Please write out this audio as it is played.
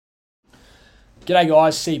G'day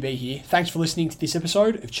guys, CB here. Thanks for listening to this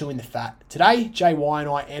episode of Chewing the Fat. Today, JY and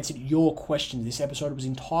I answered your questions. This episode was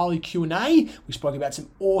entirely Q&A. We spoke about some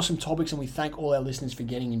awesome topics and we thank all our listeners for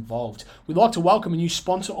getting involved. We'd like to welcome a new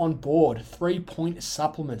sponsor on board, 3 Point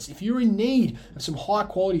Supplements. If you're in need of some high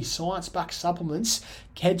quality science-backed supplements,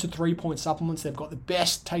 head to 3 Point Supplements. They've got the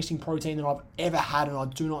best tasting protein that I've ever had, and I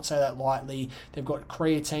do not say that lightly. They've got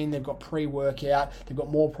creatine, they've got pre-workout, they've got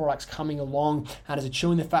more products coming along. And as a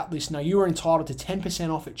Chewing the Fat listener, you are entitled to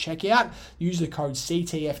 10% off at checkout. Use the code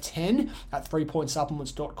CTF10 at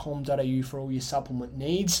 3pointsupplements.com.au for all your supplement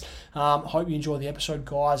needs. Hope you enjoy the episode,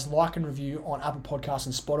 guys. Like and review on Apple Podcasts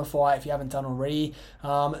and Spotify if you haven't done already.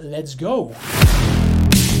 Let's go.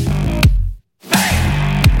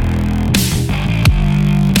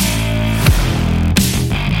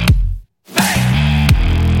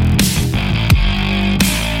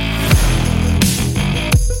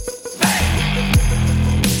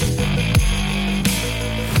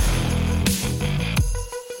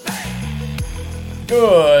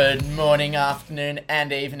 Good morning, afternoon,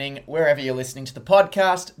 and evening, wherever you're listening to the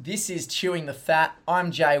podcast. This is Chewing the Fat.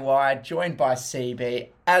 I'm JY, joined by CB,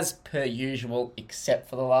 as per usual, except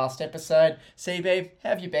for the last episode. CB, how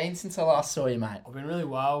have you been since I last saw you, mate? I've been really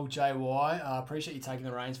well, JY. I appreciate you taking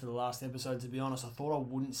the reins for the last episode. To be honest, I thought I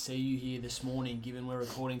wouldn't see you here this morning, given we're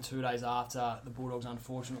recording 2 days after the Bulldogs'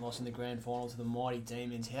 unfortunate loss in the grand final to the mighty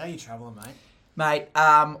Demons. How are you travelling, mate? Mate,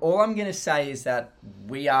 all I'm going to say is that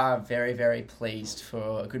we are very, very pleased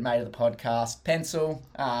for a good mate of the podcast, Pencil.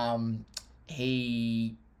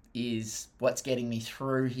 He is what's getting me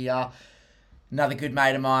through here. Another good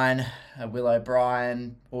mate of mine, Will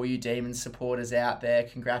O'Brien. All you Demons supporters out there,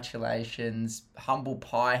 congratulations. Humble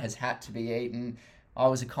pie has had to be eaten. I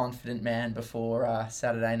was a confident man before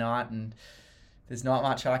Saturday night, and there's not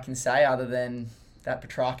much I can say other than that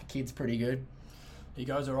Petrarca kid's pretty good. He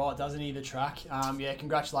goes all right, doesn't he, the track?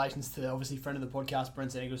 Congratulations to, obviously, friend of the podcast,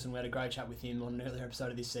 Brent Eagleson. We had a great chat with him on an earlier episode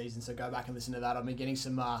of this season, so go back and listen to that. I've been getting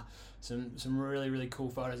some really, really cool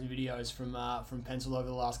photos and videos from Pencil over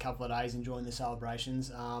the last couple of days, enjoying the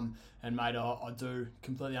celebrations. And, mate, I do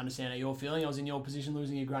completely understand how you're feeling. I was in your position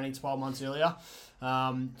losing your granny 12 months earlier.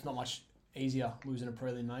 It's not much easier losing a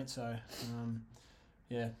prelim, mate, so,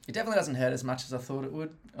 yeah. It definitely doesn't hurt as much as I thought it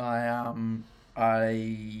would. I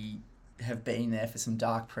have been there for some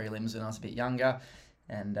dark prelims when I was a bit younger,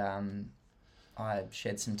 and I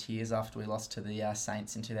shed some tears after we lost to the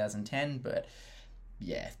Saints in 2010, but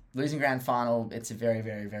yeah, losing grand final, it's a very,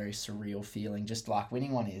 very, very surreal feeling, just like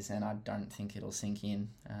winning one is, and I don't think it'll sink in.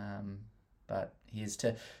 But here's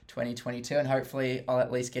to 2022, and hopefully I'll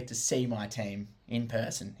at least get to see my team in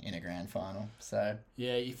person in a grand final. So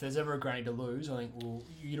yeah, if there's ever a granny to lose, I think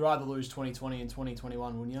you'd rather lose 2020 and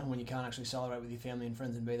 2021, wouldn't you? When you can't actually celebrate with your family and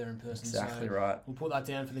friends and be there in person. Exactly right. We'll put that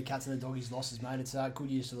down for the Cats and the Doggies losses, mate. It's good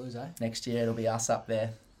years to lose, eh? Next year it'll be us up there.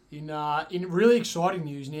 In really exciting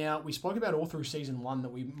news now, we spoke about all through season one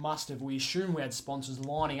that we assumed we had sponsors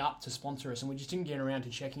lining up to sponsor us, and we just didn't get around to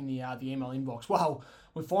checking the email inbox. Well,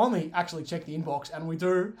 we finally actually checked the inbox, and we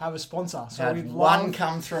do have a sponsor. So we'd one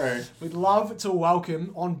come through. We'd love to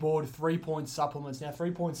welcome on board 3 Point Supplements. Now,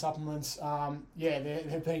 3 Point Supplements,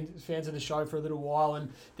 they've been fans of the show for a little while,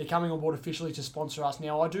 and they're coming on board officially to sponsor us.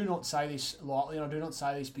 Now, I do not say this lightly, and I do not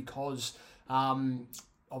say this because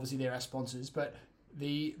obviously they're our sponsors, but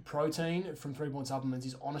the protein from 3 Point Supplements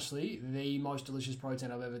is honestly the most delicious protein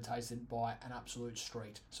I've ever tasted by an absolute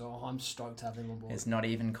street. So I'm stoked to have them on board. There's not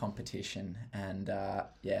even competition. And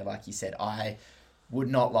like you said, I would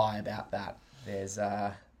not lie about that. There's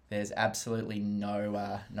absolutely no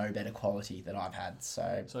better quality that I've had.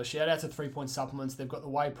 So shout out to 3 Point Supplements. They've got the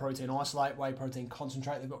whey protein isolate, whey protein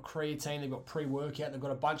concentrate. They've got creatine. They've got pre-workout. They've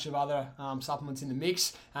got a bunch of other supplements in the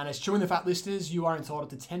mix. And as Chewing the Fat listeners, you are entitled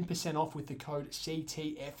to 10% off with the code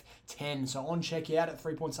CTF10. So on checkout at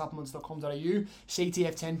 3pointsupplements.com.au,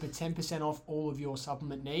 CTF10 for 10% off all of your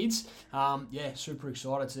supplement needs. Super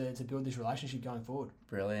excited to build this relationship going forward.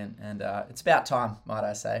 Brilliant. And it's about time, might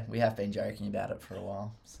I say. We have been joking about it for a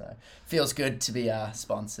while. So feels good to be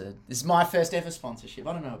sponsored. This is my first ever sponsorship.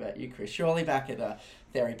 I don't know about you, Chris. Surely back at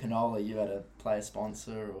Theory Panola, you had a player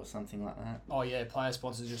sponsor or something like that. Oh yeah, player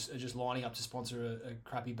sponsors are just lining up to sponsor a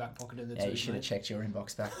crappy back pocket in the you should have checked your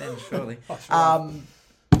inbox back then, surely.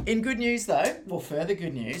 In good news though, further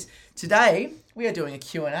good news, today we are doing a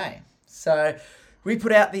Q&A. So we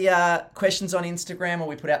put out the questions on Instagram, or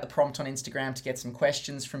we put out the prompt on Instagram to get some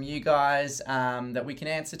questions from you guys that we can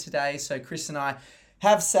answer today. So Chris and I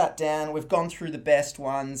have sat down, we've gone through the best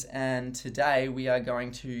ones, and today we are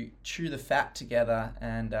going to chew the fat together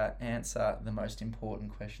and answer the most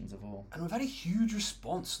important questions of all. And we've had a huge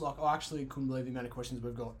response. Like, I actually couldn't believe the amount of questions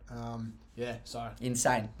we've got. So...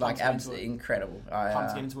 Insane. Like, absolutely incredible. Pumped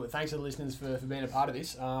to get into it. Thanks to the listeners for being a part of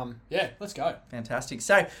this. Let's go. Fantastic.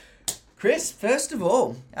 So, Chris, first of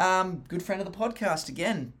all, good friend of the podcast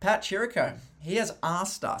again, Pat Chirico. He has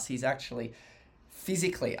asked us, he's actually...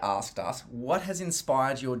 physically asked us, what has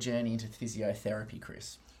inspired your journey into physiotherapy,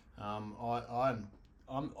 Chris? I'm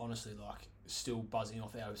honestly still buzzing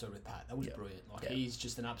off our episode with Pat. That was brilliant. He's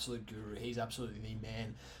just an absolute guru. He's absolutely the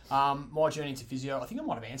man. My journey into physio, I think I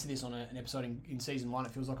might have answered this on an episode in season 1.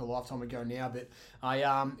 It feels like a lifetime ago now, but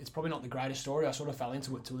it's probably not the greatest story. I sort of fell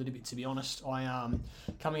into it a little bit, to be honest.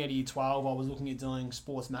 Coming out of year 12, I was looking at doing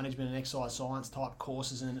sports management and exercise science type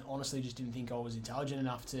courses, and honestly just didn't think I was intelligent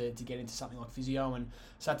enough to get into something like physio, and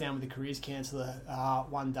sat down with the careers counsellor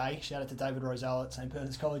one day. Shout out to David Roselle at St.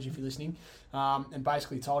 Bernard's College if you're listening, and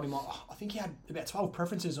basically told him I think he had about 12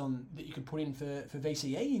 preferences on that you could put in for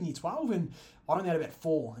VCE in year 12, and I only had about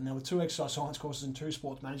 4, and there were 2 exercise science courses and 2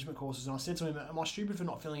 sports management courses, and I said to him, am I stupid for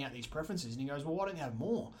not filling out these preferences? And he goes, well, why don't you have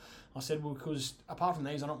more? I said, well, because apart from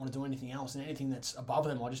these, I don't want to do anything else, and anything that's above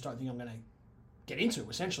them, I just don't think I'm going to get into,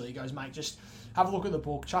 essentially. He goes, mate, just have a look at the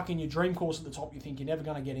book, chuck in your dream course at the top you think you're never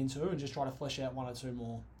going to get into, and just try to flesh out 1 or 2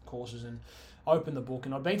 more courses, and open the book.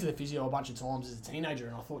 And I'd been to the physio a bunch of times as a teenager,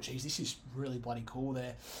 and I thought, geez, this is really bloody cool.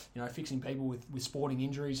 They're, fixing people with sporting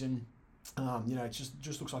injuries, and it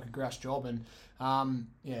just looks like a grouse job. And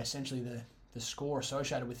essentially the score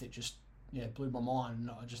associated with it just blew my mind.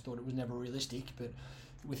 And I just thought it was never realistic. But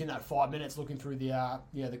within that 5 minutes, looking through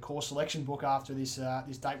the course selection book after this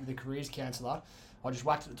date with the careers counsellor, I just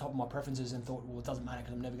whacked at the top of my preferences and thought, well, it doesn't matter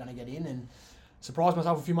because I'm never going to get in. And surprised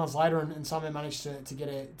myself a few months later and somehow managed to get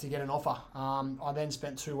an offer. I then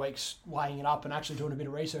spent 2 weeks weighing it up and actually doing a bit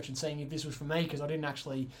of research and seeing if this was for me, because I didn't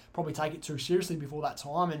actually probably take it too seriously before that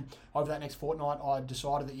time. And over that next fortnight, I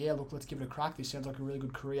decided that, let's give it a crack. This sounds like a really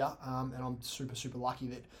good career, and I'm super, super lucky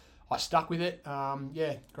that I stuck with it.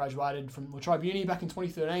 Graduated from La Trobe Uni back in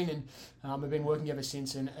 2013, and I've been working ever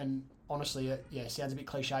since. And honestly, it sounds a bit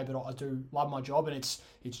cliche, but I do love my job, and it's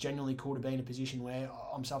genuinely cool to be in a position where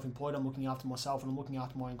I'm self-employed, I'm looking after myself, and I'm looking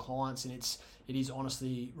after my own clients, and it is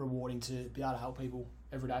honestly rewarding to be able to help people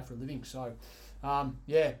every day for a living. So,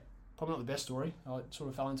 probably not the best story. I sort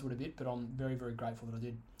of fell into it a bit, but I'm very, very grateful that I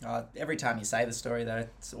did. Every time you say the story, though,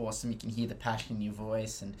 it's awesome. You can hear the passion in your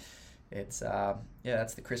voice, and it's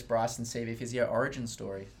that's the Chris Bryson CV Physio origin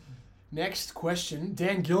story. Next question,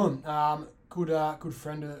 Dan Gillen. Good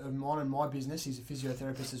friend of mine and my business. He's a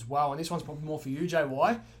physiotherapist as well. And this one's probably more for you,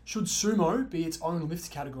 JY. Should sumo be its own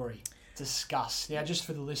lift category? Discuss. Now, just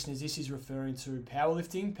for the listeners, this is referring to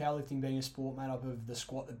powerlifting. Powerlifting being a sport made up of the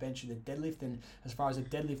squat, the bench, and the deadlift. And as far as a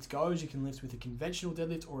deadlift goes, you can lift with a conventional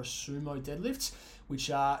deadlift or a sumo deadlift,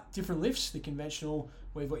 which are different lifts. The conventional,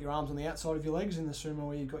 where you've got your arms on the outside of your legs, and the sumo,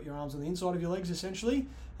 where you've got your arms on the inside of your legs, essentially.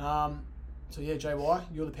 So JY,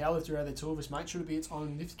 you're the powerlifter out of the 2 of us, mate. Should it be its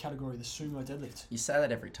own lift category, the sumo deadlift? You say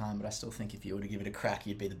that every time, but I still think if you were to give it a crack,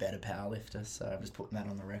 you'd be the better powerlifter. So I'm just putting that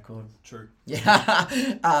on the record. True.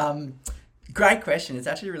 Yeah. Great question. It's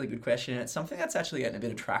actually a really good question. It's something that's actually getting a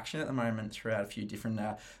bit of traction at the moment throughout a few different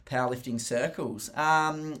powerlifting circles.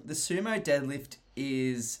 The sumo deadlift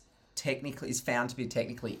is found to be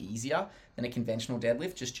technically easier than a conventional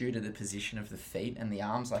deadlift, just due to the position of the feet and the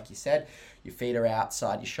arms. Like you said, your feet are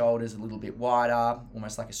outside your shoulders, a little bit wider,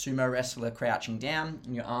 almost like a sumo wrestler crouching down,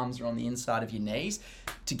 and your arms are on the inside of your knees.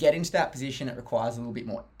 To get into that position, it requires a little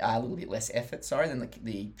bit less effort, than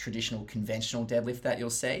the traditional conventional deadlift that you'll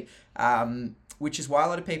see. Which is why a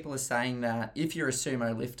lot of people are saying that if you're a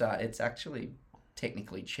sumo lifter, it's actually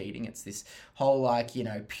technically cheating. It's this whole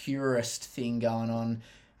purist thing going on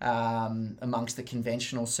amongst the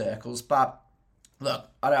conventional circles. But look,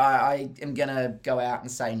 I am going to go out and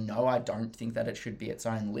say no, I don't think that it should be its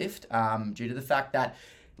own lift, due to the fact that,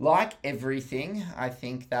 like everything, I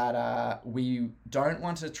think that we don't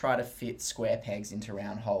want to try to fit square pegs into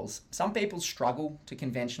round holes. Some people struggle to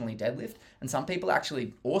conventionally deadlift, and some people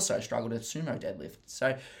actually also struggle to sumo deadlift.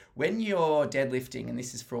 So when you're deadlifting, and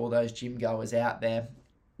this is for all those gym goers out there,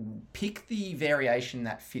 pick the variation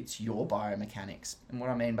that fits your biomechanics. And what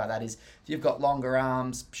I mean by that is, if you've got longer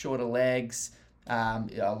arms, shorter legs,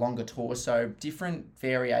 longer torso, different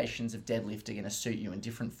variations of deadlift are going to suit you in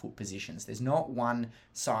different foot positions. There's not one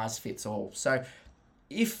size fits all. So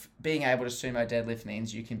if being able to sumo deadlift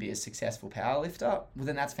means you can be a successful powerlifter, well,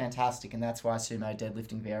 then that's fantastic, and that's why sumo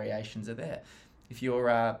deadlifting variations are there. If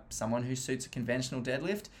you're someone who suits a conventional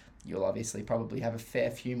deadlift, you'll obviously probably have a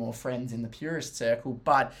fair few more friends in the purist circle,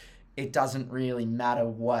 but it doesn't really matter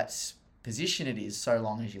what position it is so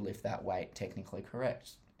long as you lift that weight technically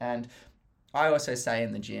correct. And I also say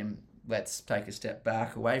in the gym, let's take a step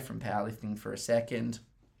back away from powerlifting for a second.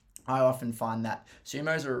 I often find that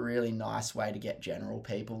sumos are a really nice way to get general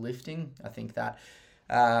people lifting. I think that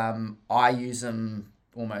I use them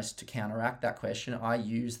almost to counteract that question. I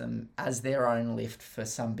use them as their own lift for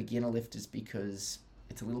some beginner lifters because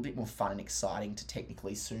it's a little bit more fun and exciting to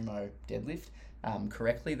technically sumo deadlift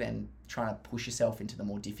correctly than trying to push yourself into the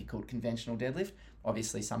more difficult conventional deadlift.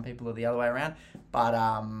 Obviously, some people are the other way around. But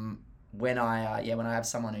when I have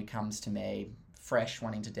someone who comes to me fresh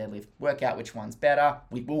wanting to deadlift, work out which one's better.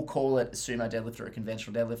 We will call it a sumo deadlift or a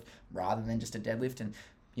conventional deadlift rather than just a deadlift. And,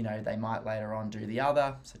 they might later on do the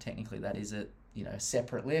other. So technically that is a,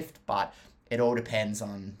 separate lift, but it all depends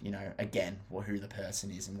on, again, who the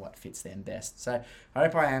person is and what fits them best. So I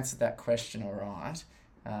hope I answered that question all right.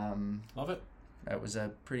 Love it. It was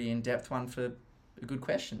a pretty in-depth one for a good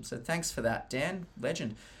question. So thanks for that, Dan.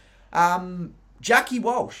 Legend. Jackie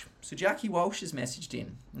Walsh. So Jackie Walsh has messaged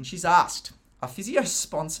in and she's asked, are physios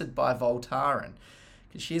sponsored by Voltaren?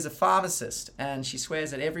 Because she is a pharmacist and she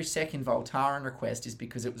swears that every second Voltaren request is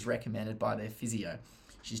because it was recommended by their physio.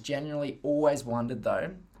 She's genuinely always wondered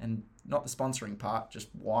though, and not the sponsoring part, just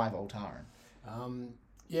why Voltaren.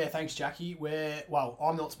 Yeah, thanks, Jackie.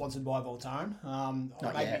 I'm not sponsored by Voltaren.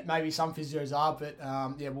 Maybe some physios are, but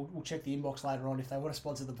we'll check the inbox later on if they want to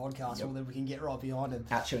sponsor the podcast. Yep. Well, then we can get right behind it.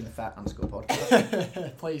 At Chewing the Fat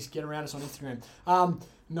 _podcast. Please get around us on Instagram.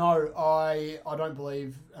 No, I don't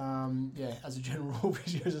believe. As a general rule,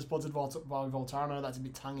 physios are sponsored by Voltaren. I know that's a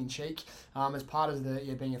bit tongue in cheek. As part of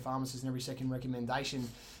the being a pharmacist and every second recommendation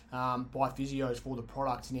by physios for the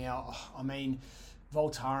product. Now,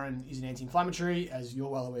 Voltaren is an anti-inflammatory, as you're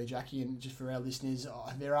well aware, Jackie, and just for our listeners,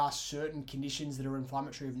 there are certain conditions that are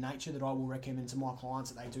inflammatory of nature that I will recommend to my clients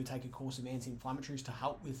that they do take a course of anti-inflammatories to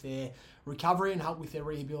help with their recovery and help with their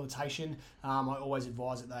rehabilitation. I always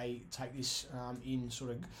advise that they take this in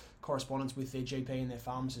sort of correspondence with their GP and their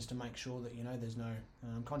pharmacist to make sure that there's no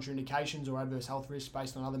contraindications or adverse health risks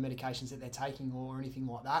based on other medications that they're taking or anything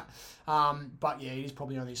like that. It is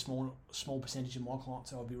probably only a small percentage of my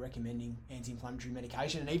clients that I'll be recommending anti-inflammatory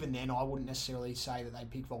medication, and even then I wouldn't necessarily say that they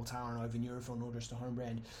pick Voltaren over Nurofen or just a home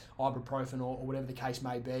brand ibuprofen or whatever the case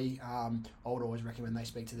may be. I would always recommend they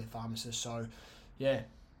speak to their pharmacist. So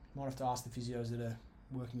might have to ask the physios that are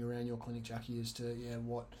working around your clinic, Jackie, as to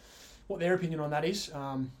what their opinion on that is.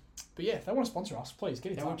 But if they want to sponsor us, please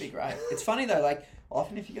get in touch. That would be great. It's funny though,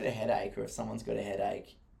 often if you get a headache or if someone's got a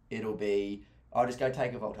headache, it'll be, I'll just go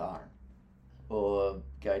take a Voltaren. Or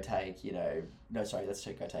go take, let's go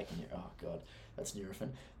take that's Nurofen.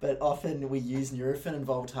 But often we use Nurofen and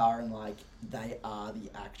Voltaren they are the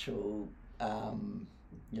actual,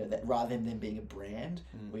 that rather than them being a brand,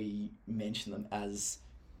 we mention them as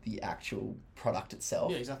the actual product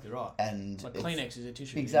itself. Yeah, exactly right. And Kleenex is a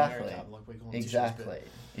tissue. Exactly. We call them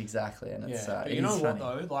Exactly. And it's but you know what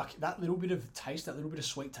though? That little bit of taste, that little bit of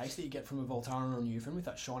sweet taste that you get from a Voltaren or a Nurofen with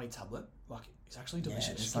that shiny tablet, it's actually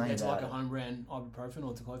delicious compared to a home brand ibuprofen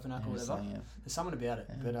or diclofenac or whatever. There's something about it.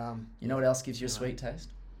 Yeah. But you know what else gives you a sweet taste?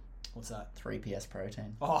 What's that? 3PS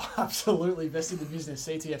protein. Oh, absolutely. Best in the business.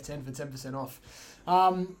 CTF10 for 10% off.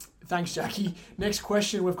 Thanks, Jackie. Next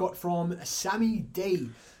question we've got from Sammy D.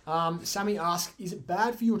 Sammy asks, is it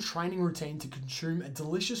bad for your training routine to consume a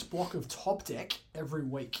delicious block of Top Deck every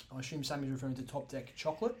week? I assume Sammy's referring to Top Deck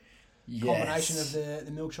chocolate. Yes. Combination of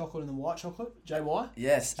the milk chocolate and the white chocolate. JY?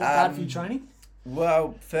 Yes. Is it bad for your training?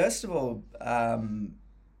 Well, first of all,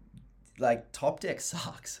 Top Deck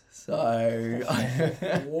sucks. So,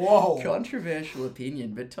 whoa, controversial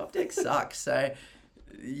opinion, but Top Deck sucks. So,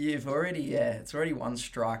 it's already one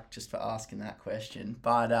strike just for asking that question.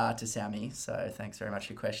 But to Sammy, so thanks very much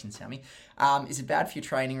for your question, Sammy. Is it bad for your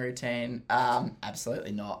training routine?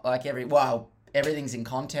 Absolutely not. Everything's in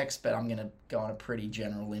context, but I'm going to go on a pretty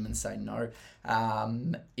general limb and say no.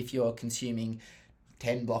 If you're consuming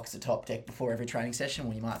 10 blocks of Top Deck before every training session,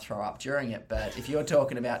 well, you might throw up during it. But if you're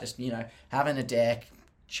talking about just, having a deck,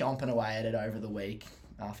 chomping away at it over the week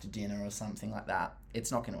after dinner or something like that, it's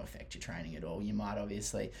not going to affect your training at all. You might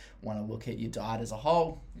obviously want to look at your diet as a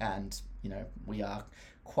whole. And, we are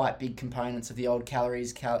quite big components of the old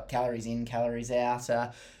calories in, calories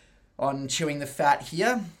out on chewing the fat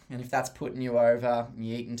here. And if that's putting you over and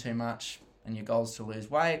you're eating too much and your goal is to lose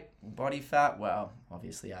weight, body fat, well,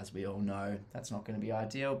 obviously, as we all know, that's not going to be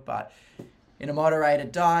ideal. But in a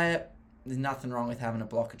moderated diet, there's nothing wrong with having a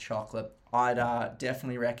block of chocolate. I'd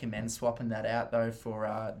definitely recommend swapping that out, though,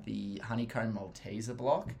 for the Honeycomb Malteser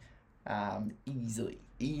block.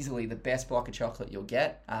 easily the best block of chocolate you'll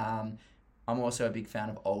get. I'm also a big fan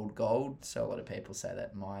of Old Gold, so a lot of people say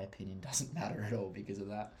that my opinion doesn't matter at all because of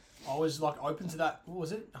that. I was like open to that. What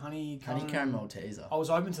was it? Honeycomb Malteser. I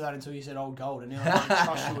was open to that until you said Old Gold, and now I don't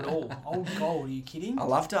trust you at all. Old Gold? Are you kidding? I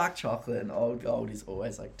love dark chocolate, and Old Gold is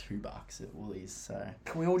always like $2 at Woolies. So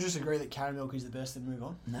can we all just agree that caramel is the best and move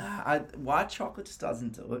on? Nah, white chocolate just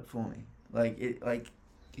doesn't do it for me.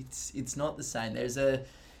 It's not the same.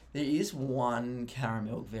 There is one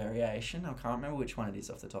caramel variation. I can't remember which one it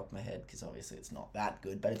is off the top of my head because obviously it's not that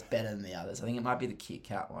good, but it's better than the others. I think it might be the Kit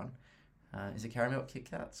Kat one. Is it caramel Kit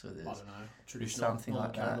Kats? Or I don't know. Traditional. Something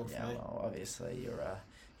like that. Yeah, well, obviously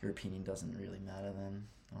your opinion doesn't really matter then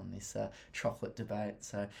on this chocolate debate.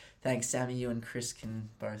 So thanks, Sammy. You and Chris can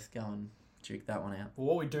both go and duke that one out. Well,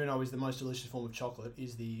 what we do know is the most delicious form of chocolate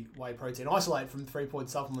is the whey protein isolate from 3 Point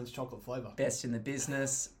Supplements chocolate flavour. Best in the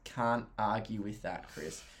business. Can't argue with that,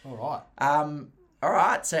 Chris. All right. All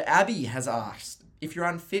right. So Abby has asked, if you're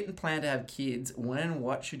unfit and plan to have kids, when and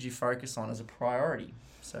what should you focus on as a priority?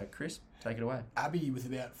 So, Chris, take it away. Abby with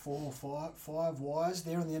about 4 or 5 Ys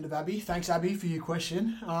there on the end of Abby. Thanks, Abby, for your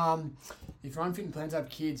question. If you're unfit and plan to have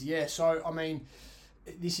kids, yeah. So, I mean,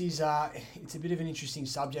 this is it's a bit of an interesting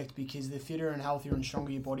subject because the fitter and healthier and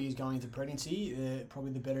stronger your body is going into pregnancy,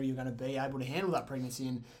 probably the better you're going to be able to handle that pregnancy.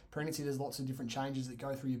 And pregnancy, there's lots of different changes that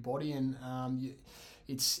go through your body, and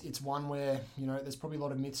it's one where, you know, there's probably a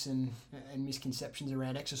lot of myths and misconceptions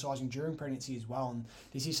around exercising during pregnancy as well. And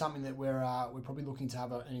this is something that we're probably looking to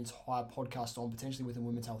have an entire podcast on, potentially with a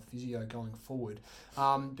women's health physio going forward.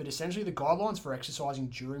 But essentially the guidelines for exercising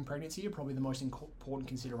during pregnancy are probably the most important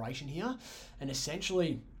consideration here. And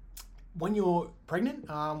essentially, when you're pregnant,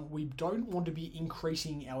 we don't want to be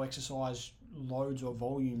increasing our exercise loads or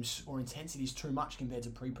volumes or intensities too much compared to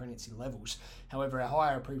pre-pregnancy levels. However, our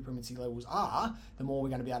higher pre-pregnancy levels are, the more we're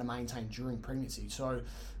going to be able to maintain during pregnancy. So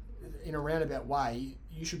in a roundabout way,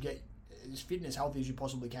 you should get as fit and as healthy as you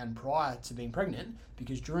possibly can prior to being pregnant,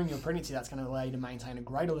 because during your pregnancy, that's going to allow you to maintain a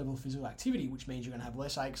greater level of physical activity, which means you're going to have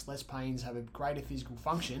less aches, less pains, have a greater physical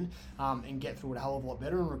function, and get through it a hell of a lot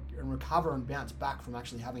better and recover and bounce back from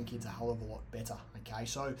actually having kids a hell of a lot better. Okay,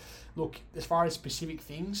 so look, as far as specific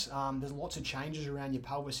things, there's lots of changes around your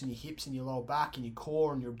pelvis and your hips and your lower back and your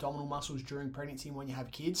core and your abdominal muscles during pregnancy and when you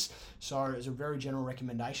have kids. So as a very general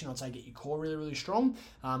recommendation, I'd say get your core really, really strong,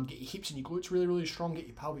 get your hips and your glutes really, really strong, get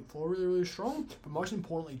your pelvic floor really, really strong, but most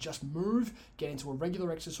importantly, just move, get into a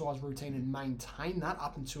regular exercise routine and maintain that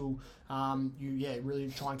up until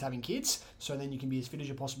really trying to having kids. So then you can be as fit as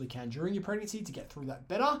you possibly can during your pregnancy to get through that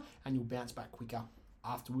better, and you'll bounce back quicker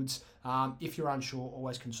afterwards. If you're unsure,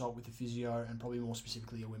 always consult with a physio, and probably more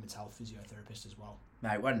specifically a women's health physiotherapist as well.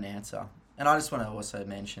 Mate, what an answer. And I just want to also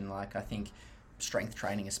mention, I think strength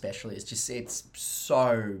training especially is just, it's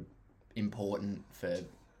so important for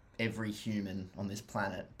every human on this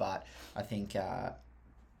planet, but I think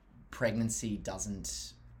pregnancy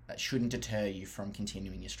shouldn't deter you from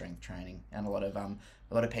continuing your strength training. And a lot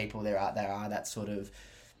of people there are that sort of,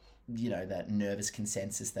 that nervous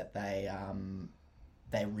consensus that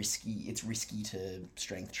it's risky to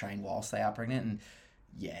strength train whilst they are pregnant. And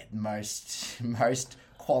yeah, most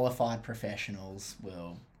qualified professionals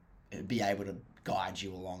will be able to guide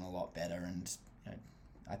you along a lot better, and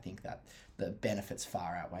I think that the benefits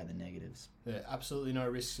far outweigh the negatives. Yeah, absolutely no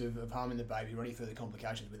risks of harming the baby or any further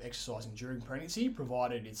complications with exercising during pregnancy,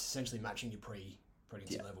 provided it's essentially matching your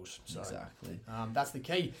pre-pregnancy levels. So, exactly. That's the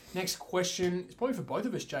key. Next question is probably for both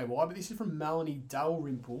of us, JY, but this is from Melanie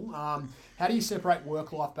Dalrymple. How do you separate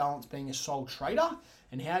work-life balance being a sole trader,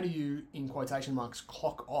 and how do you, in quotation marks,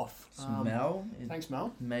 clock off? Mel. Thanks,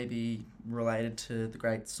 Mel. Maybe related to the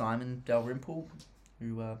great Simon Dalrymple,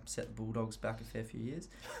 who set the Bulldogs back a fair few years.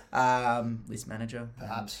 List manager,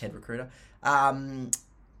 perhaps head recruiter.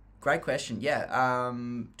 Great question. Yeah. Do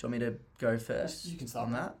you want me to go first? You can start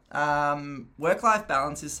on that. Work-life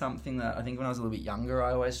balance is something that I think when I was a little bit younger,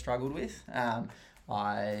 I always struggled with.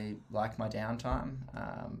 I like my downtime,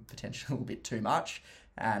 potentially a little bit too much.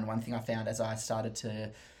 And one thing I found as I started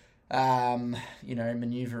to,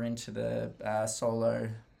 maneuver into the solo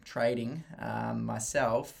trading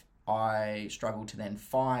myself, I struggled to then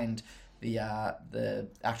find the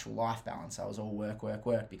actual life balance. I was all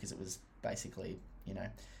work because it was basically,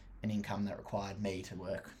 an income that required me to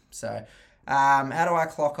work. So how do I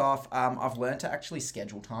clock off? I've learned to actually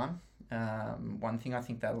schedule time. One thing I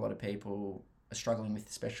think that a lot of people are struggling with,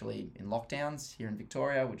 especially in lockdowns here in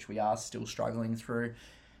Victoria, which we are still struggling through.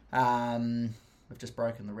 We've just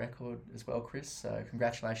broken the record as well, Chris. So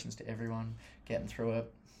congratulations to everyone getting through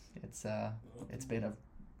it. It's been a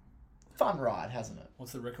fun ride, hasn't it?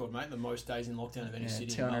 What's the record, mate? The most days in lockdown of any city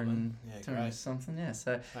 200 in Melbourne. Yeah, 200 great. something, yeah.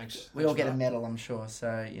 So Thanks. we all for get a that. medal, I'm sure.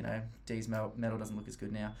 So, Dee's medal doesn't look as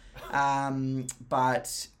good now.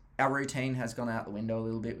 But our routine has gone out the window a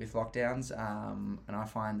little bit with lockdowns. And I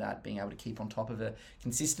find that being able to keep on top of a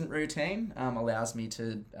consistent routine allows me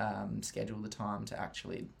to schedule the time to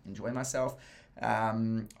actually enjoy myself.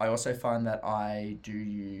 I also find that I do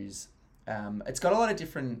use... it's got a lot of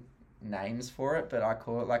different names for it, but I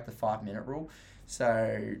call it like the 5-minute rule.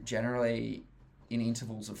 So generally in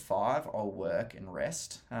intervals of 5, I'll work and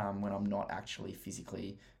rest when I'm not actually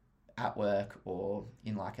physically at work or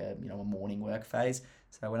in like a morning work phase.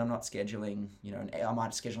 So when I'm not scheduling, I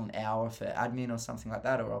might schedule an hour for admin or something like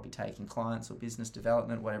that, or I'll be taking clients or business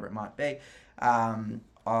development, whatever it might be. I'll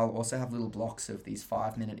also have little blocks of these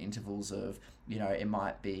 5-minute intervals of, it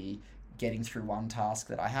might be getting through one task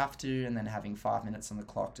that I have to, and then having 5 minutes on the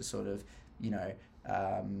clock to sort of,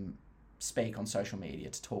 speak on social media,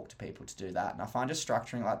 to talk to people, to do that. And I find just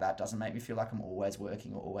structuring like that doesn't make me feel like I'm always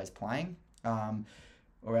working or always playing.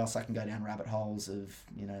 Or else I can go down rabbit holes of,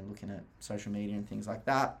 looking at social media and things like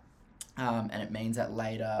that. And it means that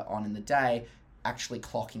later on in the day, actually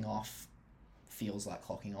clocking off feels like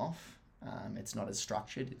clocking off. It's not as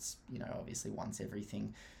structured. It's, obviously once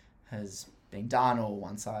everything has been done, or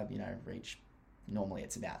once I, reach, normally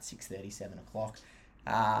it's about 6:30, 7 o'clock.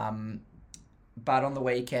 But on the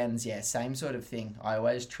weekends, yeah, same sort of thing. I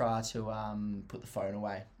always try to put the phone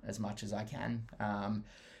away as much as I can.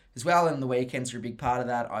 As well, and the weekends are a big part of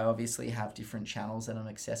that. I obviously have different channels that I'm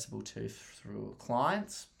accessible to through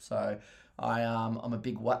clients. So I'm a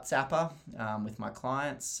big WhatsApper with my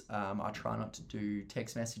clients. I try not to do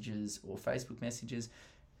text messages or Facebook messages.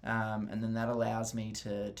 And then that allows me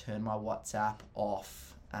to turn my WhatsApp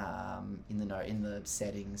off in the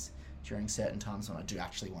settings during certain times when I do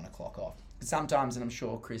actually want to clock off. Sometimes, and I'm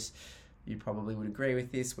sure Chris, you probably would agree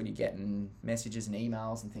with this, when you're getting messages and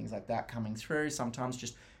emails and things like that coming through, sometimes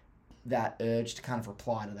just that urge to kind of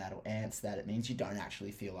reply to that or answer that, it means you don't actually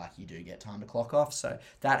feel like you do get time to clock off. So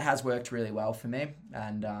that has worked really well for me.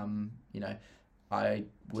 And, I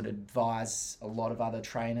would advise a lot of other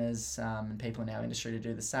trainers and people in our industry to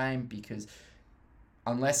do the same, because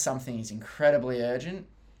unless something is incredibly urgent,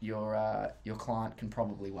 your client can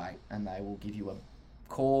probably wait, and they will give you a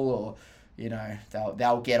call, or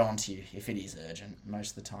they'll get onto you if it is urgent.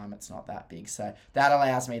 Most of the time it's not that big. So that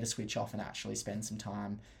allows me to switch off and actually spend some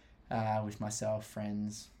time with myself,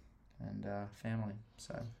 friends, and family.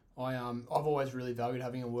 So I've always really valued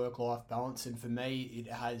having a work-life balance, and for me,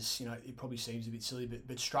 it has, it probably seems a bit silly,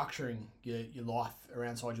 but structuring your life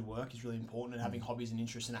around your work is really important, and having hobbies and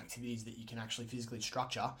interests and activities that you can actually physically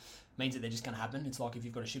structure means that they're just going to happen. It's like if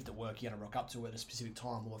you've got a shift at work, you're going to rock up to it at a specific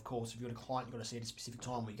time. Well, of course, if you've got a client, you've got to see it at a specific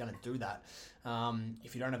time, you're going to do that.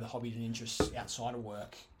 If you don't have the hobbies and interests outside of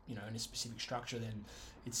work, in a specific structure, then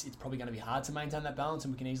it's probably going to be hard to maintain that balance,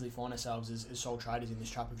 and we can easily find ourselves as sole traders in this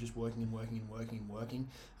trap of just working and working and working and working.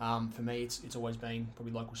 For me, it's always been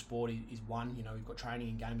probably local sport is one. We've got training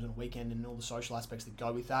and games on a weekend and all the social aspects that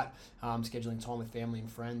go with that. Scheduling time with family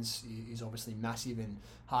and friends is obviously massive and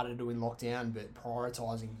harder to do in lockdown, but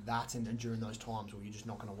prioritising that and during those times where you're just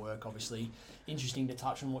not going to work. Obviously, interesting to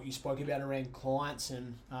touch on what you spoke about around clients,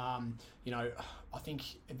 and I think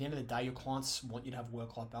at the end of the day, your clients want you to have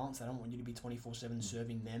work-life balance. They don't want you to be 24/7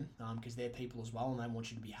 serving them, because they're people as well, and they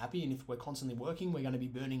want you to be happy. And if we're constantly working, we're going to be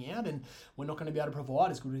burning out, and we're not going to be able to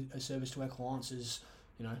provide as good a service to our clients as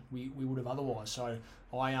we would have otherwise. So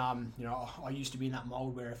I used to be in that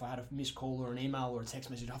mold where if I had a missed call or an email or a text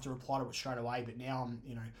message, I have to reply to it straight away. But now I'm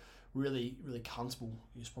really, really comfortable.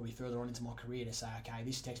 It's probably further on into my career to say, okay,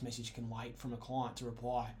 this text message can wait from a client to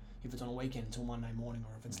reply if it's on a weekend until Monday morning,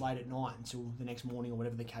 or if it's late at night until the next morning, or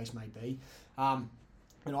whatever the case may be. And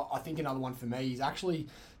I think another one for me is actually,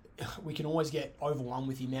 we can always get overwhelmed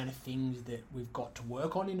with the amount of things that we've got to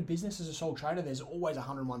work on in a business as a sole trader. There's always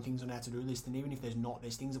 101 things on our to-do list, and even if there's not,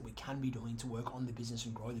 there's things that we can be doing to work on the business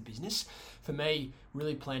and grow the business. For me,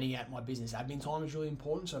 really planning out my business admin time is really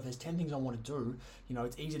important. So if there's 10 things I want to do,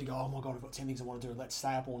 it's easy to go, oh my God, I've got 10 things I want to do. Let's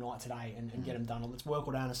stay up all night today and get them done. Or let's work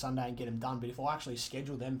all day on a Sunday and get them done. But if I actually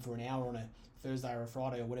schedule them for an hour on a Thursday or a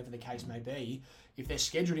Friday or whatever the case may be, if they're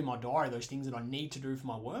scheduled in my diary, those things that I need to do for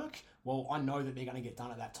my work, well, I know that they're going to get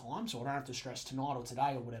done at that time, so I don't have to stress tonight or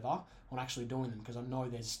today or whatever on actually doing them, because I know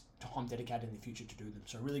there's time dedicated in the future to do them.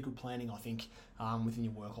 So really good planning, I think, within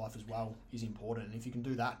your work life as well is important. And if you can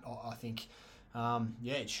do that, I think,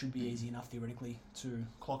 it should be easy enough theoretically to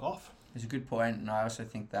clock off. It's a good point, and I also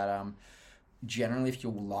think that generally if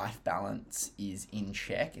your life balance is in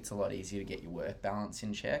check, it's a lot easier to get your work balance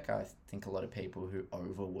in check. I think a lot of people who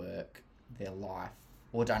overwork their life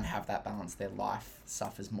or don't have that balance, their life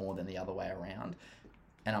suffers more than the other way around.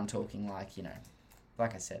 And I'm talking like, you know,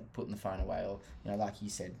 like I said, putting the phone away, or, you know, like you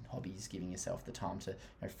said, hobbies, giving yourself the time to, you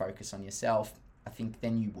know, focus on yourself. I think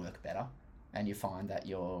then you work better and you find that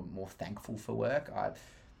you're more thankful for work. I,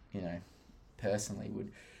 you know, personally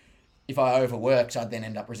would, if I overworked, I'd then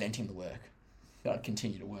end up resenting the work. But I'd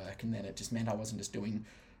continue to work, and then it just meant I wasn't just doing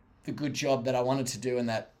the good job that I wanted to do and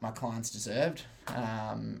that my clients deserved.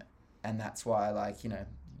 And that's why, like, you know,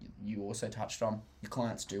 you also touched on, your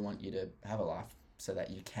clients do want you to have a life so that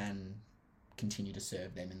you can continue to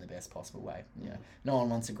serve them in the best possible way. You know, no one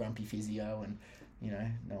wants a grumpy physio, and, you know,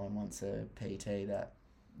 no one wants a PT that,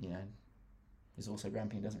 you know, is also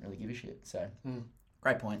grumpy and doesn't really give a shit. So,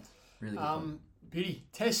 great point. Really good point. Beauty.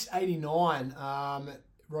 Test89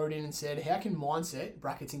 wrote in and said, how can mindset,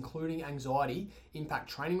 brackets including anxiety, impact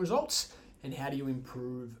training results, and how do you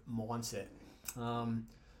improve mindset? I'll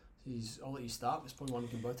let you start. It's probably one we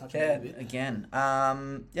can both touch on a bit. Again,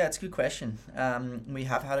 it's a good question. We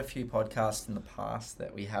have had a few podcasts in the past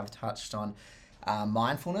that we have touched on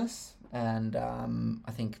mindfulness, and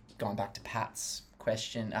I think going back to Pat's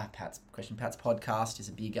podcast is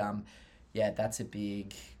a big, that's a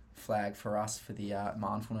big flag for us for the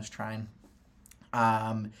mindfulness train.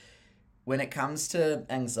 When it comes to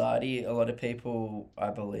anxiety, a lot of people,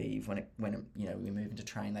 I believe, when we move into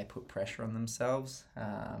training, they put pressure on themselves,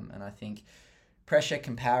 and I think pressure,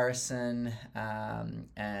 comparison,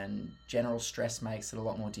 and general stress makes it a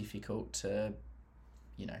lot more difficult to,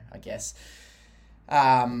 you know, I guess,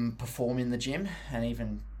 perform in the gym. And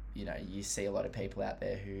even, you know, you see a lot of people out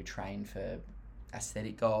there who train for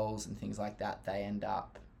aesthetic goals and things like that. They end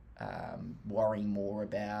up worrying more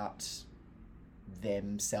about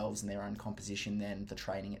themselves and their own composition than the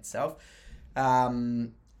training itself.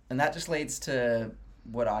 And that just leads to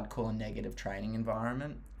what I'd call a negative training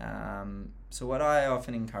environment. So what I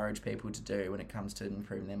often encourage people to do when it comes to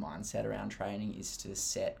improving their mindset around training is to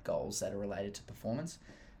set goals that are related to performance.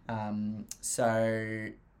 So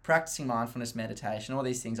practicing mindfulness, meditation, all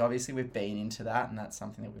these things, obviously we've been into that, and that's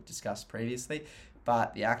something that we've discussed previously,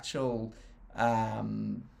 but the actual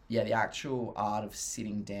art of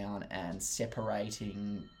sitting down and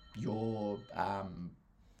separating your,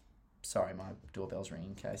 sorry, my doorbell's ringing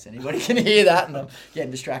in case anybody can hear that and I'm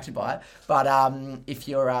getting distracted by it. But if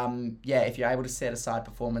you're able to set aside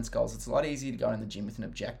performance goals, it's a lot easier to go in the gym with an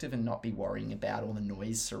objective and not be worrying about all the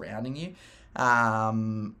noise surrounding you.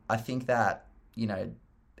 I think that, you know,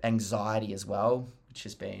 anxiety as well,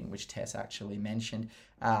 which Tess actually mentioned,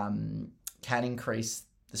 can increase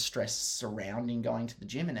the stress surrounding going to the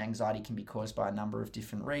gym, and anxiety can be caused by a number of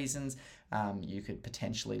different reasons. You could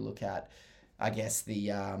potentially look at, I guess,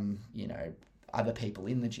 the, other people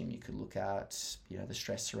in the gym. You could look at, you know, the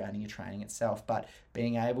stress surrounding your training itself, but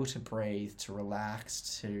being able to breathe, to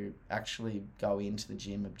relax, to actually go into the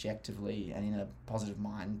gym objectively and in a positive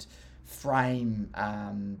mind frame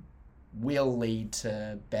will lead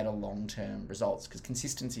to better long-term results, because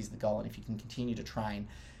consistency is the goal. And if you can continue to train,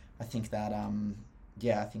 I think that,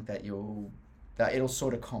 it'll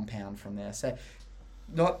sort of compound from there. So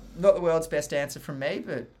not the world's best answer from me,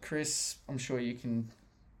 but Chris, I'm sure you can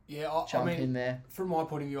jump in there. From my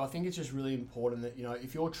point of view, I think it's just really important that, you know,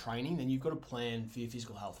 if you're training, then you've got a plan for your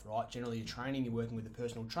physical health, right? Generally, you're training, you're working with a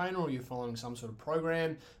personal trainer, or you're following some sort of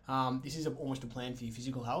program. This is almost a plan for your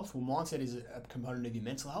physical health. Well, mindset is a component of your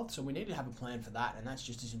mental health, so we need to have a plan for that, and that's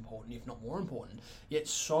just as important, if not more important. Yet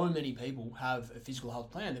so many people have a physical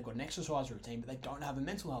health plan. They've got an exercise routine, but they don't have a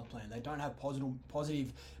mental health plan. They don't have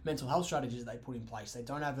positive mental health strategies that they put in place. They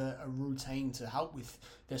don't have a routine to help with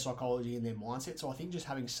their psychology and their mindset. So I think just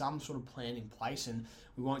having some sort of plan in place, and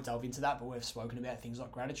we won't delve into that, but we've spoken about things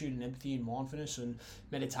like gratitude and empathy and mindfulness and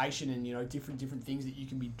meditation and, you know, different things that you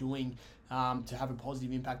can be doing to have a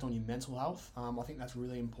positive impact on your mental health. I think that's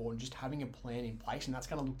really important, just having a plan in place, and that's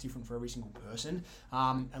going to look different for every single person.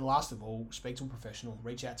 And last of all, speak to a professional,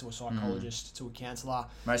 reach out to a psychologist, to a counsellor.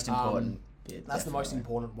 Most important. That's the most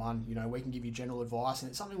important one. You know, we can give you general advice, and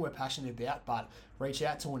it's something we're passionate about, but reach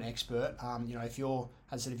out to an expert. You know, if you've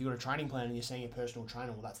got a training plan and you're seeing a personal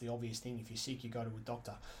trainer, well, that's the obvious thing. If you're sick, you go to a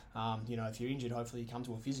doctor. You know, if you're injured, hopefully you come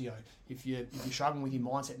to a physio. If you're struggling with your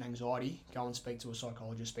mindset and anxiety, go and speak to a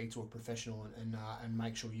psychologist, speak to a professional, and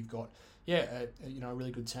make sure you've got a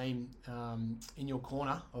really good team in your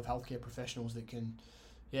corner of healthcare professionals that can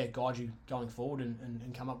guide you going forward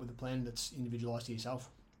and come up with a plan that's individualised to yourself.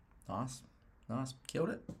 Nice.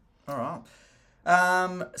 Killed it. All right.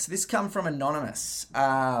 So this come from Anonymous.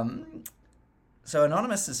 So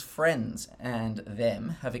Anonymous's friends and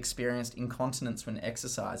them have experienced incontinence when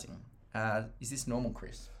exercising. Is this normal,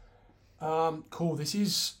 Chris? Cool. This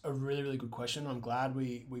is a really, really good question. I'm glad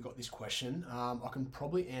we got this question. I can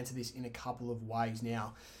probably answer this in a couple of ways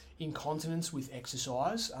now. Incontinence with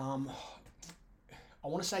exercise. I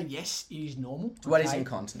want to say yes, it is normal. What is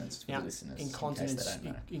incontinence for Now, the listeners? Incontinence, in case they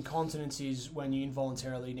don't know. incontinence is when you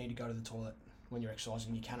involuntarily need to go to the toilet when you're exercising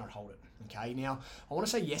and you cannot hold it. Okay, now I want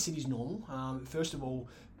to say yes, it is normal. First of all,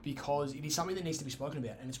 because it is something that needs to be spoken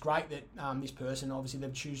about, and it's great that this person, obviously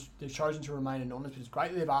they've chosen to remain anonymous, but it's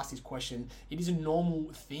great that they've asked this question. It is a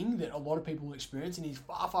normal thing that a lot of people experience, and is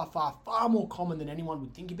far more common than anyone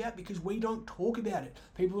would think about, because we don't talk about it.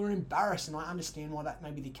 People are embarrassed, and I understand why that may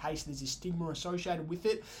be the case. There's a stigma associated with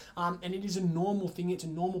it, and it is a normal thing. It's a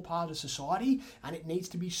normal part of society, and it needs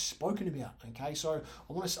to be spoken about. Okay, so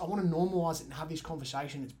I want to normalise it and have this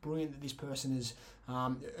conversation. It's brilliant that this person has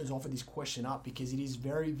offered this question up, because it is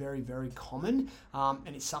very, very, very common,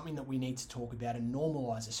 and it's something that we need to talk about and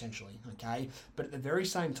normalise, essentially. Okay, but at the very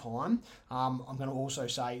same time, I'm going to also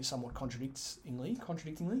say somewhat contradictingly.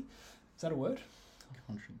 Is that a word?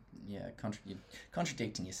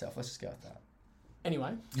 Contradicting yourself. Let's just go with that.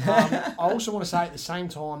 Anyway, I also want to say at the same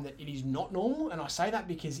time that it is not normal, and I say that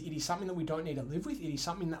because it is something that we don't need to live with. It is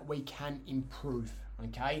something that we can improve.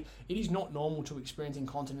 Okay, it is not normal to experience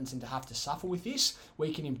incontinence and to have to suffer with this.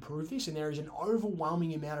 We can improve this, and there is an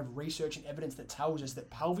overwhelming amount of research and evidence that tells us that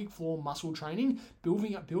pelvic floor muscle training,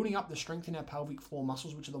 building up the strength in our pelvic floor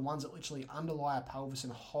muscles, which are the ones that literally underlie our pelvis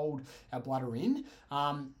and hold our bladder in,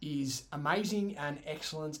 is amazing and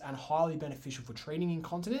excellent and highly beneficial for treating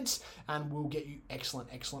incontinence, and will get you excellent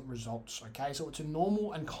results. Okay, so it's a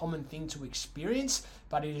normal and common thing to experience,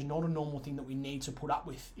 but it is not a normal thing that we need to put up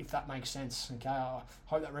with, if that makes sense. Okay, I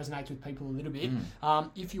hope that resonates with people a little bit.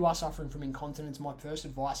 If you are suffering from incontinence, my first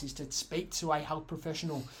advice is to speak to a health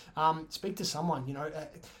professional. Speak to someone,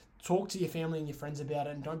 talk to your family and your friends about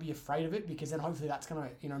it, and don't be afraid of it, because then hopefully that's going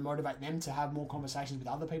to motivate them to have more conversations with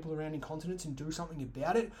other people around incontinence and do something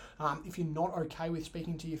about it. If you're not okay with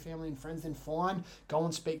speaking to your family and friends, then fine, go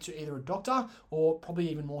and speak to either a doctor, or probably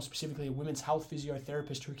even more specifically a women's health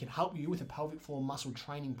physiotherapist who can help you with a pelvic floor muscle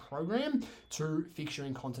training program to fix your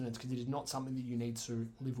incontinence, because it is not something that you need to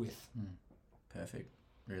live with. Perfect.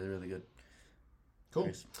 Really, really good. Cool.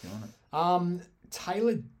 Chris, you want it?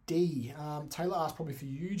 Taylor D. Taylor asked probably for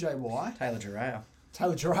you, JY. Taylor Jarrah.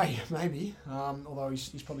 Taylor Dre, maybe. Although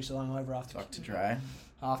he's probably still hungover after. Dr. Dre.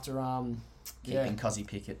 After Keeping Cozzy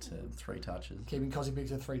Pickett to 3 touches. Keeping Cozzy Pickett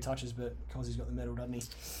to 3 touches, but Cozzy's got the medal, doesn't he?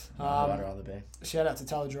 I'd rather be. Shout out to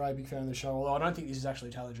Taylor Dre, big fan of the show. Although I don't think this is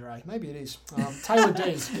actually Taylor Dre. Maybe it is. Taylor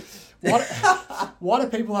D. Why do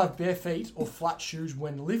people have bare feet or flat shoes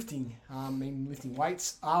when lifting? Lifting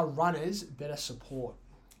weights. Are runners better support?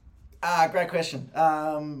 Great question.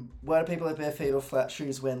 Why do people have bare feet or flat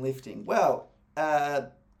shoes when lifting? Well,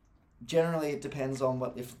 generally it depends on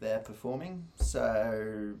what lift they're performing.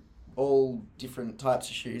 So all different types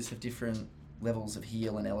of shoes have different levels of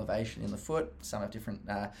heel and elevation in the foot. Some have different,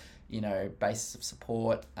 bases of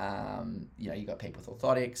support. You've got people with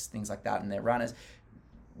orthotics, things like that, and they're runners.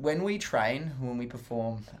 When we train, when we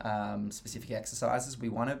perform specific exercises, we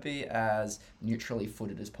want to be as neutrally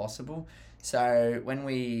footed as possible. So when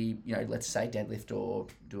we, let's say deadlift or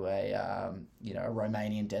do a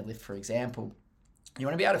Romanian deadlift, for example, you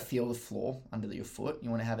want to be able to feel the floor under your foot. You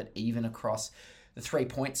want to have it even across the 3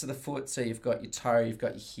 points of the foot. So you've got your toe, you've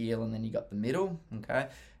got your heel, and then you've got the middle, okay?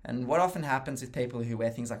 And what often happens with people who wear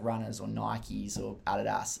things like Runners or Nikes or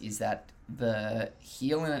Adidas is that the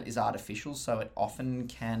heel in it is artificial, so it often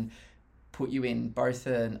can put you in both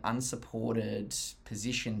an unsupported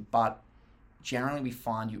position, but generally we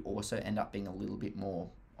find you also end up being a little bit more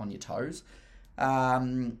on your toes.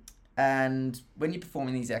 And when you're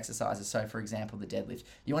performing these exercises, so for example, the deadlift,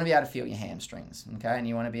 you want to be able to feel your hamstrings, okay? And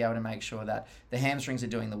you want to be able to make sure that the hamstrings are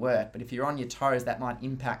doing the work. But if you're on your toes, that might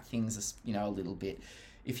impact things, a little bit.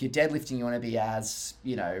 If you're deadlifting, you want to be as,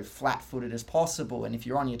 flat-footed as possible. And if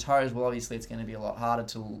you're on your toes, well, obviously it's going to be a lot harder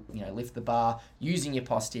to, lift the bar using your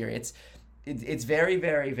posterior. It's very,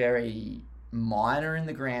 very, very minor in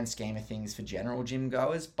the grand scheme of things for general gym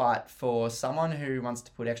goers, but for someone who wants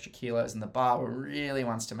to put extra kilos in the bar or really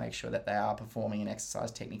wants to make sure that they are performing an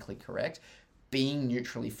exercise technically correct, being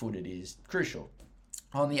neutrally footed is crucial.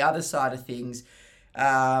 On the other side of things,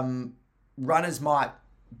 runners might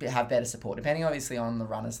have better support, depending obviously on the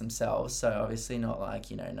runners themselves. So obviously not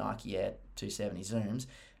like, Nike Air 270 Zooms,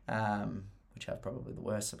 which have probably the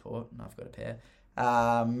worst support, and I've got a pair.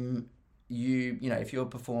 If you're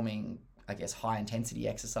performing, I guess, high intensity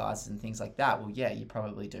exercises and things like that, well, yeah, you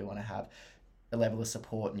probably do want to have a level of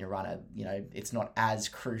support in your runner. It's not as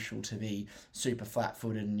crucial to be super flat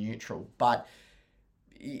footed and neutral, but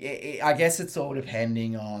I guess it's all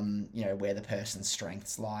depending on, where the person's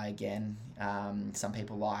strengths lie again. Some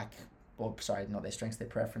people not their strengths, their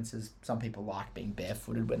preferences. Some people like being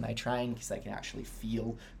barefooted when they train because they can actually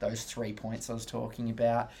feel those 3 points I was talking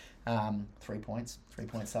about. 3 points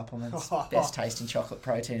supplements. Best tasting chocolate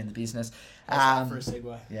protein in the business. For a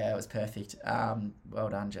segue. Yeah, it was perfect. Well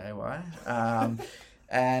done, JY.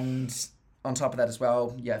 And on top of that as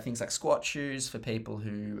well, things like squat shoes for people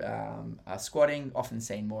who are squatting, often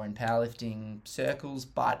seen more in powerlifting circles,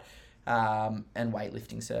 and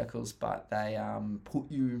weightlifting circles, but they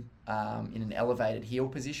put you in an elevated heel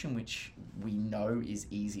position, which we know is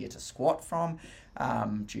easier to squat from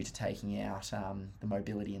due to taking out the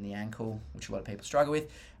mobility in the ankle, which a lot of people struggle with.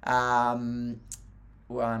 I'm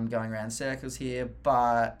going around circles here,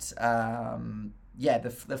 but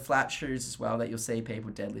the flat shoes as well that you'll see people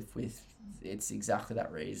deadlift with, it's exactly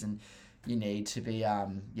that reason. You need to be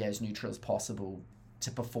as neutral as possible to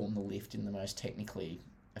perform the lift in the most technically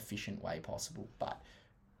efficient way possible. But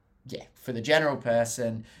for the general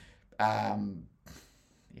person,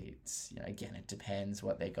 it's again, it depends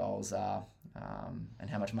what their goals are and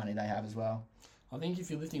how much money they have as well. I think if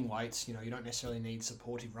you're lifting weights, you don't necessarily need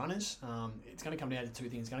supportive runners. It's going to come down to two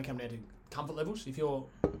things. It's going to come down to comfort levels. If you're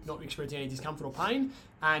not experiencing any discomfort or pain,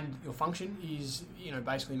 and your function is,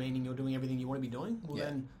 basically meaning you're doing everything you want to be doing,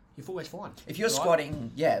 then your footwear's fine. If you're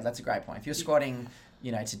squatting, that's a great point. If you're squatting,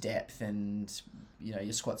 to depth and,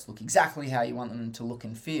 your squats look exactly how you want them to look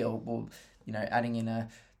and feel, well, adding in a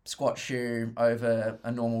squat shoe over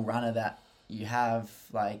a normal runner that you have,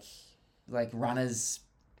 like runners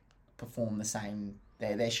perform the same,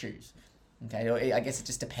 their shoes. Okay, I guess it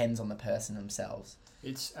just depends on the person themselves.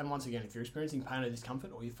 And once again, if you're experiencing pain or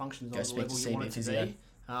discomfort or your function's not at the level you want it to be,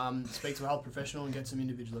 speak to a health professional and get some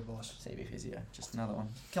individual advice. CB Physio, just another one.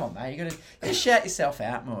 Come on, mate, you got to shout yourself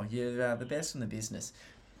out more. You're the best in the business.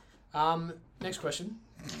 Next question.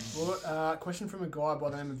 Question from a guy by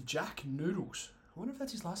the name of Jack Noodles. I wonder if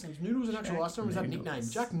that's his last name. Is Noodles an actual last name or is that a nickname?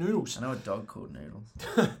 Jack Noodles. I know a dog called Noodles.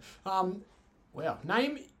 Wow.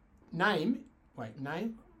 Name.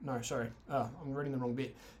 No, sorry. I'm reading the wrong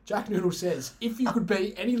bit. Jack Noodle says, if you could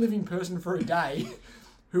be any living person for a day,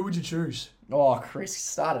 who would you choose? Oh, Chris,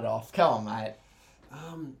 start it off. Come on, mate.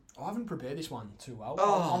 I haven't prepared this one too well.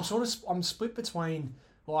 Oh. I'm split between,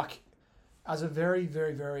 as a very,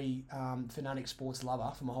 very, very fanatic sports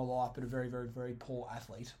lover for my whole life, but a very, very, very poor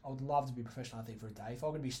athlete. I would love to be a professional athlete for a day. If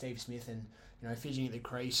I could be Steve Smith and, fidgeting at the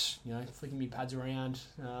crease, flicking me pads around,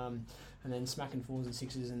 and then smacking fours and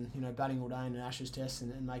sixes and, batting all day in an Ashes test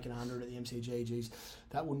and making 100 at the MCG, geez,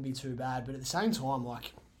 that wouldn't be too bad. But at the same time,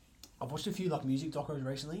 I've watched a few music docos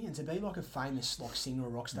recently, and to be a famous singer or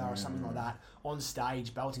rock star or something like that on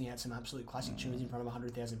stage, belting out some absolute classic tunes in front of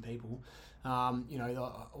 100,000 people. I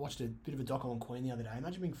watched a bit of a doco on Queen the other day.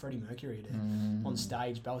 Imagine being Freddie Mercury on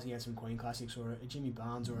stage belting out some Queen classics, or a Jimmy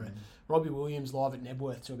Barnes or a Robbie Williams live at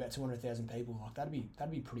Nebworth to about 200,000 people. That'd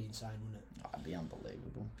be pretty insane, wouldn't it? That'd be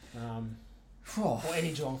unbelievable. Or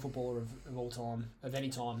any Geelong footballer of all time, of any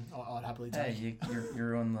time, I'd happily take. Hey, you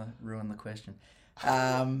ruin the question.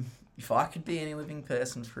 If I could be any living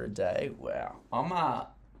person for a day, wow, I'm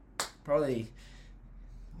probably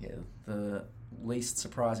the least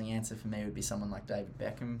surprising answer for me would be someone like David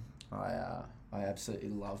Beckham. I absolutely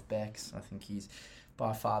love Becks. I think he's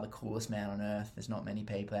by far the coolest man on earth. There's not many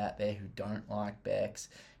people out there who don't like Becks.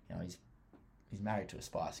 He's married to a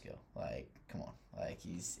Spice Girl. Come on,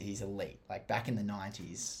 he's elite. Back in the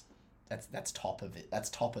 90s, that's top of it. That's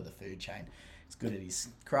top of the food chain. He's good at his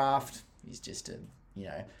craft. He's just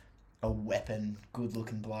a weapon, good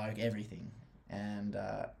looking bloke, everything, and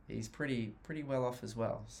he's pretty well off as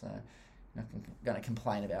well. So I'm not going to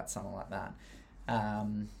complain about someone like that.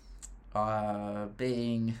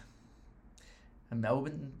 Being a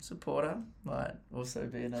Melbourne supporter might also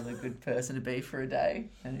be another good person to be for a day.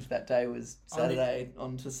 And if that day was Saturday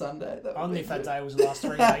on to Sunday, that would only be if good. that day was the last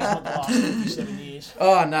 3 days, not the last 57 years.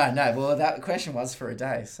 Oh, no. Well, that question was for a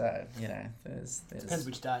day. So, there's... Depends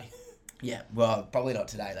which day. Yeah, well, probably not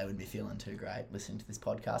today. They wouldn't be feeling too great listening to this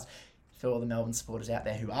podcast. For all the Melbourne supporters out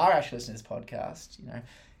there who are actually listening to this podcast,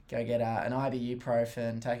 go get an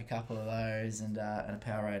ibuprofen, take a couple of those, and a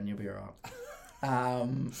Powerade, and you'll be all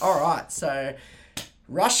right. All right, so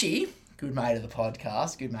Rushy, good mate of the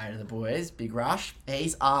podcast, good mate of the boys, Big Rush,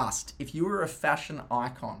 he's asked, if you were a fashion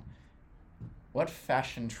icon, what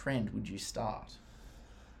fashion trend would you start?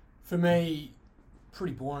 For me,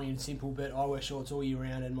 pretty boring and simple, but I wear shorts all year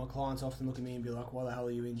round, and my clients often look at me and be like, why the hell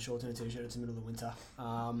are you in shorts and a t-shirt? It's the middle of the winter.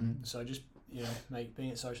 So just, being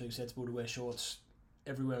it socially acceptable to wear shorts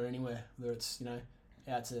everywhere, anywhere, whether it's,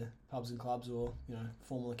 out to pubs and clubs or,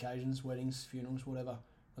 formal occasions, weddings, funerals, whatever.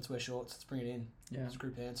 Let's wear shorts. Let's bring it in. Yeah. Screw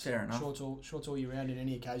pants. Fair enough. Shorts all year round in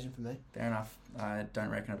any occasion for me. Fair enough. I don't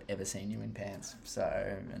reckon I've ever seen you in pants. So,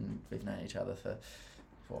 and we've known each other for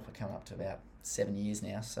coming up to about 7 years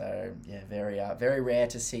now. So, yeah, very rare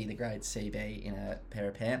to see the great CB in a pair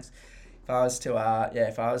of pants. If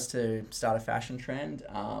I was to start a fashion trend,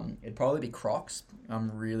 it'd probably be Crocs.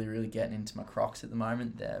 I'm really, really getting into my Crocs at the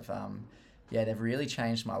moment. They've really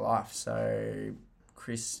changed my life. So,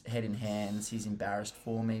 Chris, head in hands, he's embarrassed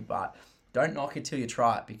for me, but don't knock it till you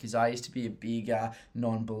try it, because I used to be a big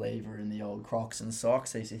non-believer in the old Crocs and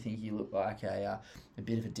socks. I used to think you look like a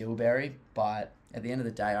bit of a dillberry, but at the end of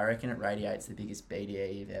the day, I reckon it radiates the biggest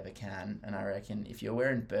BDE you've ever can, and I reckon if you're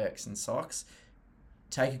wearing Birks and socks,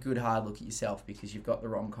 take a good hard look at yourself, because you've got the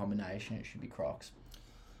wrong combination. It should be Crocs.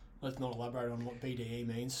 Let's not elaborate on what BDE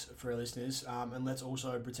means for our listeners, and let's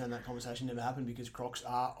also pretend that conversation never happened, because Crocs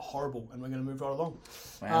are horrible, and we're going to move right along.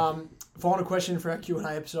 Wow. Final question for our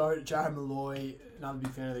Q&A episode. Jared Malloy, another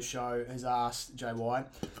big fan of the show, has asked JY,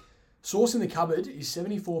 sauce in the cupboard is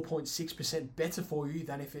 74.6% better for you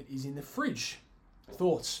than if it is in the fridge.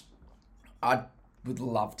 Thoughts? I would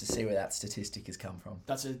love to see where that statistic has come from.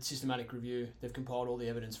 That's a systematic review. They've compiled all the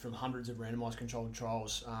evidence from hundreds of randomised controlled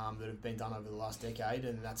trials that have been done over the last decade,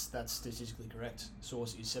 and that's statistically correct.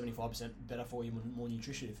 Sauce is 75% better for you, more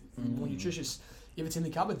nutritious if it's in the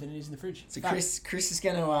cupboard than it is in the fridge. So Chris is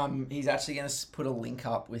going to he's actually going to put a link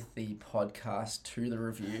up with the podcast to the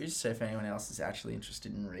reviews. So if anyone else is actually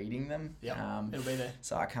interested in reading them, it'll be there.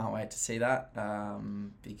 So I can't wait to see that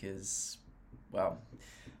because, well,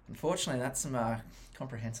 unfortunately, that's some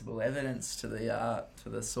comprehensible evidence to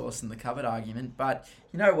the sauce in the cupboard argument. But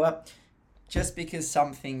you know what? Just because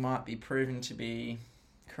something might be proven to be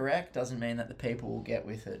correct doesn't mean that the people will get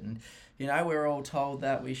with it. And you know, we're all told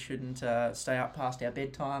that we shouldn't stay up past our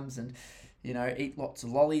bedtimes and, you know, eat lots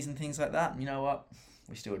of lollies and things like that. And you know what?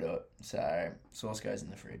 We still do it. So sauce goes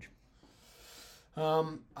in the fridge.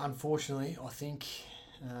 Unfortunately, I think.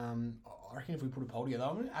 I reckon if we put a poll together,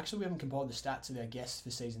 actually we haven't compiled the stats of our guests for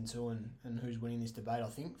season 2 and who's winning this debate. I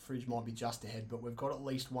think Fridge might be just ahead, but we've got at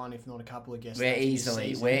least one, if not a couple of guests. We're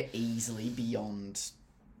easily beyond.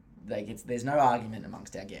 There's no argument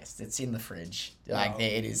amongst our guests. It's in the fridge.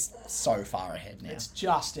 It is so far ahead now. It's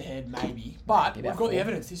just ahead, maybe, but we've got the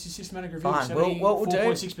evidence. This is systematic review. Fine. What we'll do?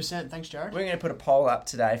 4.6%. Thanks, Jared. We're going to put a poll up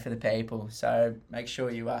today for the people, so make sure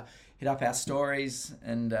you hit up our stories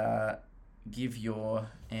and give your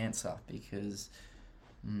answer, because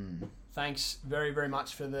thanks very, very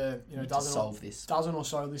much for the dozen or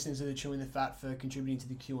so listeners of the Chewing the Fat for contributing to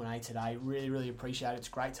the Q&A today. Really, really appreciate it. It's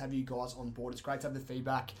great to have you guys on board. It's great to have the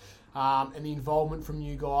feedback and the involvement from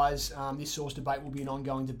you guys. This sauce debate will be an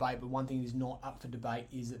ongoing debate, but one thing that is not up for debate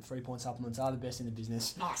is that 3-point supplements are the best in the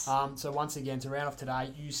business. Nice. So once again, to round off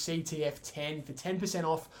today, use CTF10 for 10%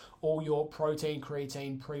 off all your protein,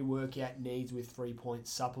 creatine, pre-workout needs with 3-point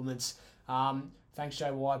supplements. Thanks,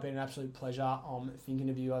 JY. It's been an absolute pleasure. I'm thinking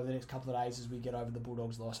of you over the next couple of days as we get over the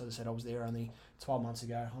Bulldogs loss. As I said, I was there only 12 months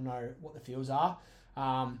ago. I know what the feels are.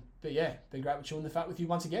 But yeah, been great with Chewing the Fat with you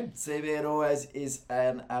once again. CB, it always is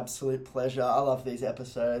an absolute pleasure. I love these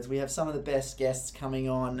episodes. We have some of the best guests coming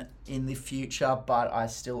on in the future, but I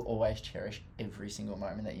still always cherish every single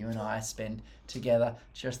moment that you and I spend together,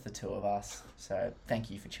 just the two of us. So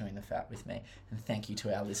thank you for Chewing the Fat with me, and thank you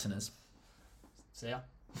to our listeners. See ya.